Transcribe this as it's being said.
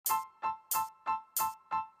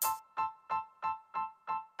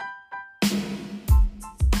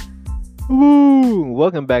Woo!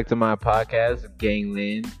 Welcome back to my podcast,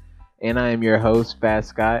 Gangland, and I am your host, Fat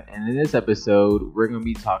Scott. And in this episode, we're going to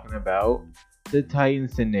be talking about the Titan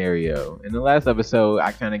scenario. In the last episode,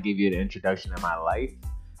 I kind of gave you an introduction to my life.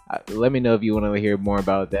 Let me know if you want to hear more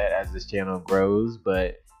about that as this channel grows.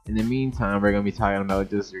 But in the meantime, we're going to be talking about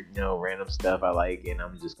just random stuff I like, and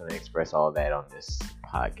I'm just going to express all that on this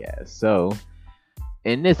podcast. So,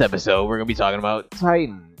 in this episode, we're going to be talking about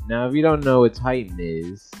Titan. Now, if you don't know what Titan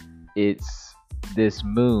is, it's this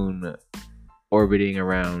moon orbiting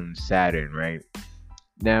around Saturn, right?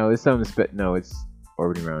 Now, it's something it's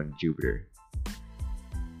orbiting around Jupiter.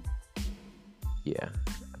 Yeah,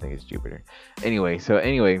 I think it's Jupiter. Anyway,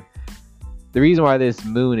 the reason why this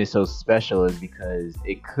moon is so special is because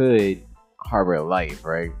it could harbor life,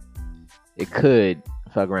 right? It could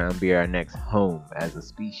fuck around and be our next home as a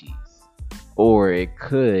species. Or it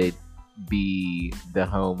could be the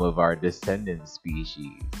home of our descendant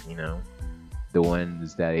species, the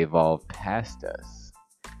ones that evolved past us.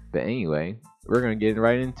 But anyway, we're gonna get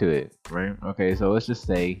right into it, right? Okay, so let's just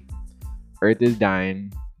say Earth is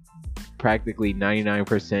dying, practically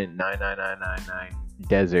 99%, 99999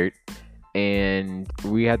 desert, and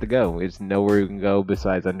we have to go. It's nowhere we can go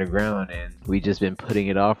besides underground, and we just been putting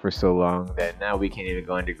it off for so long that now we can't even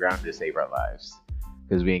go underground to save our lives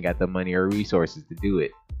because we ain't got the money or resources to do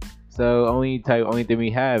it. So only thing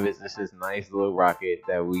we have is this nice little rocket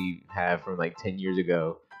that we have from like 10 years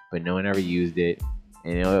ago, but no one ever used it,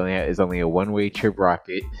 and it's only a one-way trip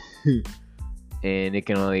rocket, and it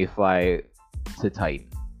can only fly to Titan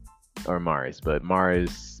or Mars, but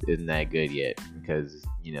Mars isn't that good yet because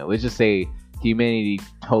let's just say humanity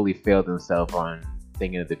totally failed themselves on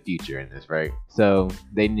thinking of the future in this, right? So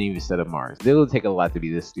they didn't even set up Mars. It'll take a lot to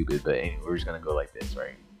be this stupid, but anyway, we're just gonna go like this,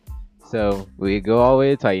 right? So we go all the way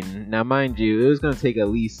to Titan. Now, mind you, it was going to take at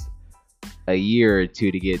least a year or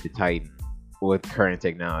two to get to Titan with current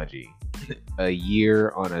technology. A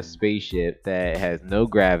year on a spaceship that has no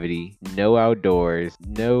gravity, no outdoors,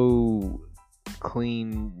 no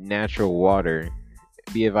clean natural water.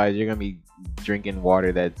 Be advised, you're going to be drinking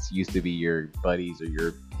water that's used to be your buddies or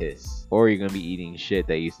your piss. Or you're going to be eating shit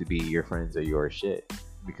that used to be your friends or your shit.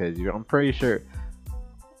 Because I'm pretty sure...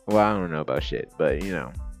 Well, I don't know about shit, but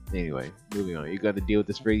Anyway, moving on. You got to deal with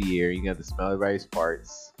this for a year. You got to smell everybody's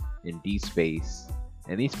farts in deep space,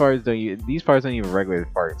 and these farts aren't even regular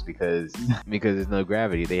farts because there's no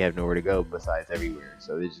gravity. They have nowhere to go besides everywhere.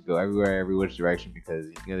 So they just go everywhere, every which direction because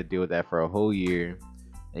you got to deal with that for a whole year,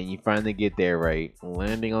 and you finally get there, right?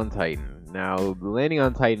 Landing on Titan. Now, landing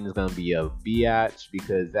on Titan is gonna be a biatch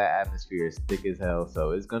because that atmosphere is thick as hell. So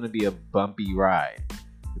it's gonna be a bumpy ride.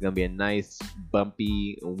 It's gonna be a nice,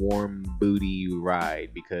 bumpy, warm booty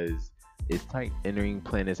ride because it's tight. Entering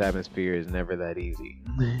planet's atmosphere is never that easy,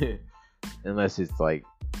 unless it's like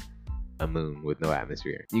a moon with no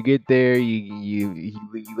atmosphere. You get there, you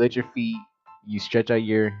let your feet, you stretch out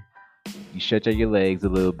your legs a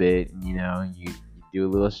little bit. You do a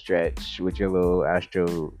little stretch with your little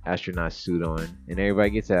astronaut suit on, and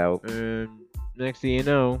everybody gets out. And next thing you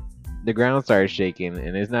know, the ground starts shaking,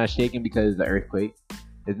 and it's not shaking because of the earthquake.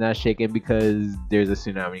 It's not shaking because there's a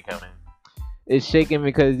tsunami coming. It's shaking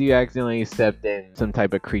because you accidentally stepped in some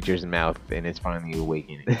type of creature's mouth and it's finally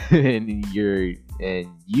awakening. and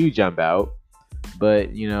you jump out,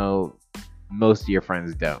 but most of your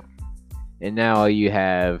friends don't. And now all you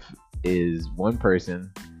have is one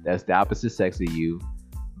person that's the opposite sex of you,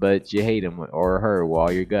 but you hate him or her with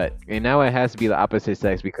all your gut. And now it has to be the opposite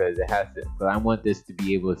sex because it has to. But I want this to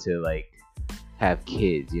be able to have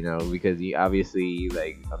kids, because obviously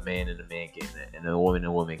a man and a man can, and a woman and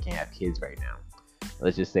a woman can't have kids right now.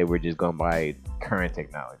 Let's just say we're just going by current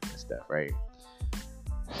technology and stuff, right?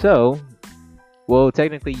 So, well,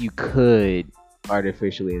 technically you could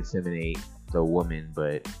artificially inseminate the woman,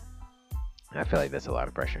 but I feel like that's a lot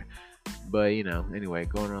of pressure. But anyway,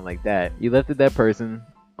 going on like that, you left that person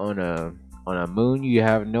on a moon you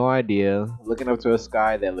have no idea, looking up to a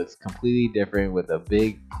sky that looks completely different with a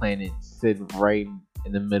big planet sitting right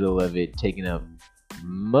in the middle of it, taking up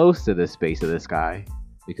most of the space of the sky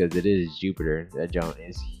because it is Jupiter. That joint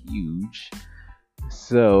is huge.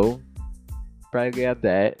 So probably got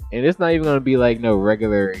that, and it's not even gonna be like no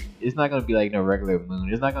regular. It's not gonna be like no regular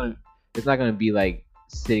moon. It's not gonna be like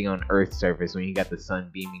sitting on Earth's surface when you got the sun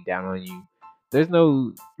beaming down on you. There's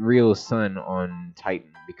no real sun on Titan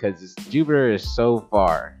because Jupiter is so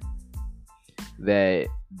far that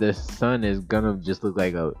the sun is gonna just look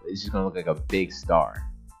like a big star.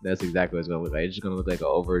 That's exactly what it's gonna look like. It's just gonna look like an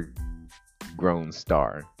overgrown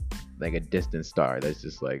star, like a distant star that's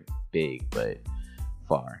just big but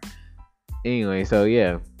far. Anyway, so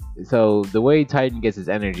yeah, So the way Titan gets its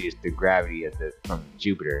energy is through gravity from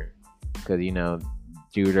Jupiter, because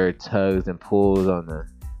Jupiter tugs and pulls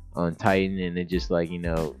on Titan, and it just like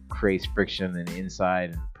creates friction in the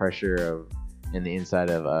inside and pressure in the inside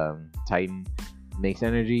of Titan makes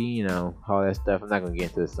energy, all that stuff. I'm not gonna get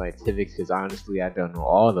into the scientifics because honestly I don't know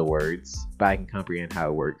all the words, but I can comprehend how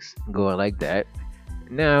it works. Going like that.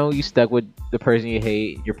 Now you stuck with the person you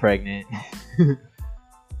hate, you're pregnant.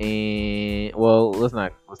 And well, let's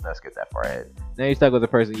not skip that far ahead. Now you're stuck with the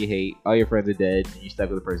person you hate, all your friends are dead, and you're stuck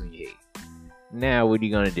with the person you hate. Now what are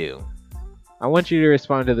you gonna do? I want you to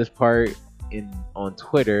respond to this part on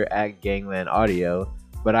Twitter at Gangland Audio,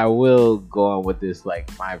 but I will go on with this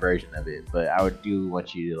like my version of it. But I do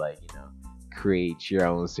want you to create your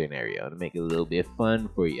own scenario to make it a little bit fun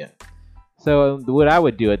for you. So what I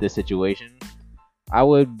would do at this situation, I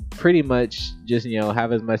would pretty much just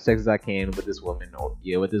have as much sex as I can with this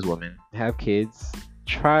woman, have kids,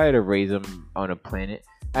 try to raise them on a planet.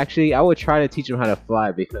 Actually, I would try to teach them how to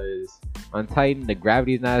fly, because on Titan the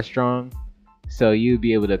gravity is not as strong, so you'd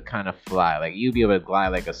be able to kind of fly, like you'd be able to glide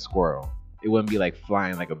like a squirrel. It wouldn't be like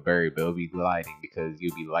flying like a bird, but it would be gliding because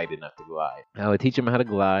you'd be light enough to glide. I would teach them how to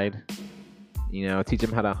glide, teach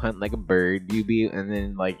them how to hunt like a bird. And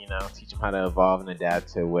then teach them how to evolve and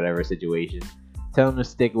adapt to whatever situation. Tell them to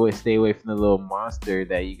stay away from the little monster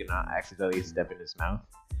that you can accidentally step in his mouth.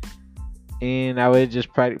 And I would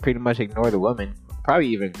just pretty much ignore the woman. Probably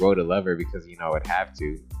even grow to love her, because I would have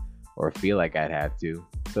to, or feel like I'd have to.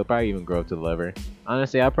 So probably even grow up to love her.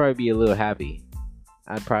 Honestly, I'd probably be a little happy.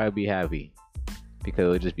 I'd probably be happy because it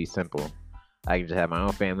would just be simple. I can just have my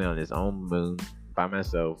own family on this own moon by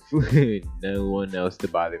myself. No one else to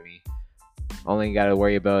bother me. Only got to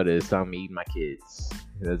worry about is something eating my kids.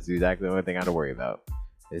 That's exactly the only thing I got to worry about.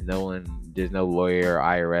 There's no lawyer or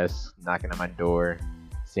IRS knocking on my door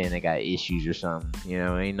saying they got issues or something.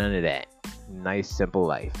 Ain't none of that. Nice simple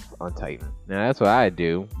life on Titan. Now that's what I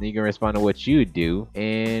do. Then you can respond to what you do,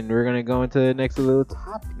 and we're gonna go into the next little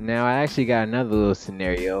topic. Now I actually got another little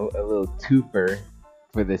scenario, a little twofer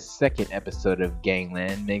for the second episode of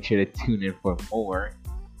Gangland. Make sure to tune in for more,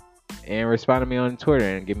 and respond to me on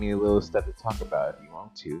Twitter and give me a little stuff to talk about if you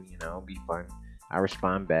want to. It'll be fun. I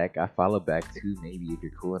respond back. I follow back too, maybe, if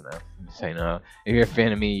you're cool enough. Say no. If you're a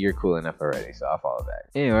fan of me, you're cool enough already, so I'll follow back.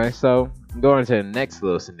 Anyway, so going to the next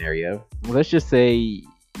little scenario. Let's just say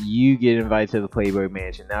you get invited to the Playboy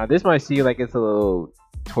Mansion. Now, this might seem like it's a little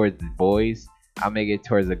towards the boys. I'll make it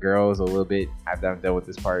towards the girls a little bit after I'm done with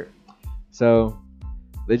this part. So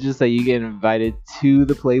let's just say you get invited to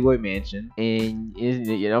the Playboy Mansion, and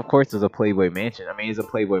of course it's a Playboy Mansion. I mean, it's a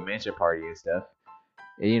Playboy Mansion party and stuff.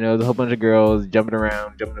 And, there's a whole bunch of girls jumping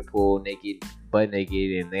around, jumping in the pool, naked, butt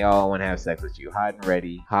naked, and they all want to have sex with you. Hot,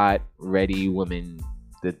 ready women,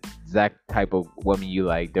 the exact type of woman you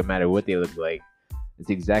like, no matter what they look like.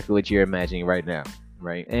 It's exactly what you're imagining right now,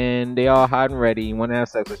 right? And they all hot and ready, want to have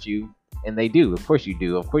sex with you, and they do. Of course you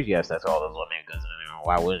do. Of course you have sex with all those women, because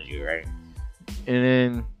why wouldn't you, right? And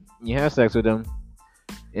then you have sex with them,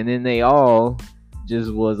 and then they all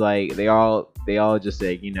just was like, they all just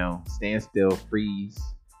said, stand still, freeze,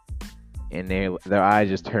 and their eyes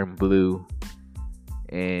just turn blue,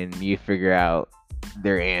 and you figure out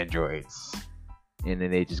they're androids, and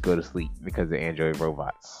then they just go to sleep because they're android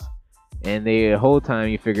robots. And the whole time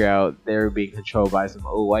you figure out they're being controlled by some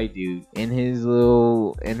old white dude in his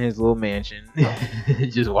little mansion,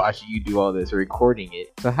 just watching you do all this, recording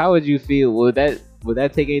it. So how would you feel? Would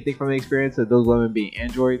that take anything from the experience of those women being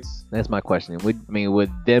androids? That's my question.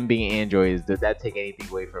 Would them being androids, does that take anything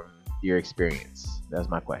away from your experience? That's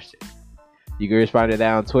my question. You can respond to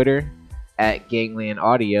that on Twitter at Gangland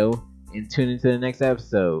Audio, and tune into the next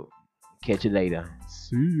episode. Catch you later.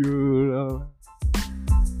 See you.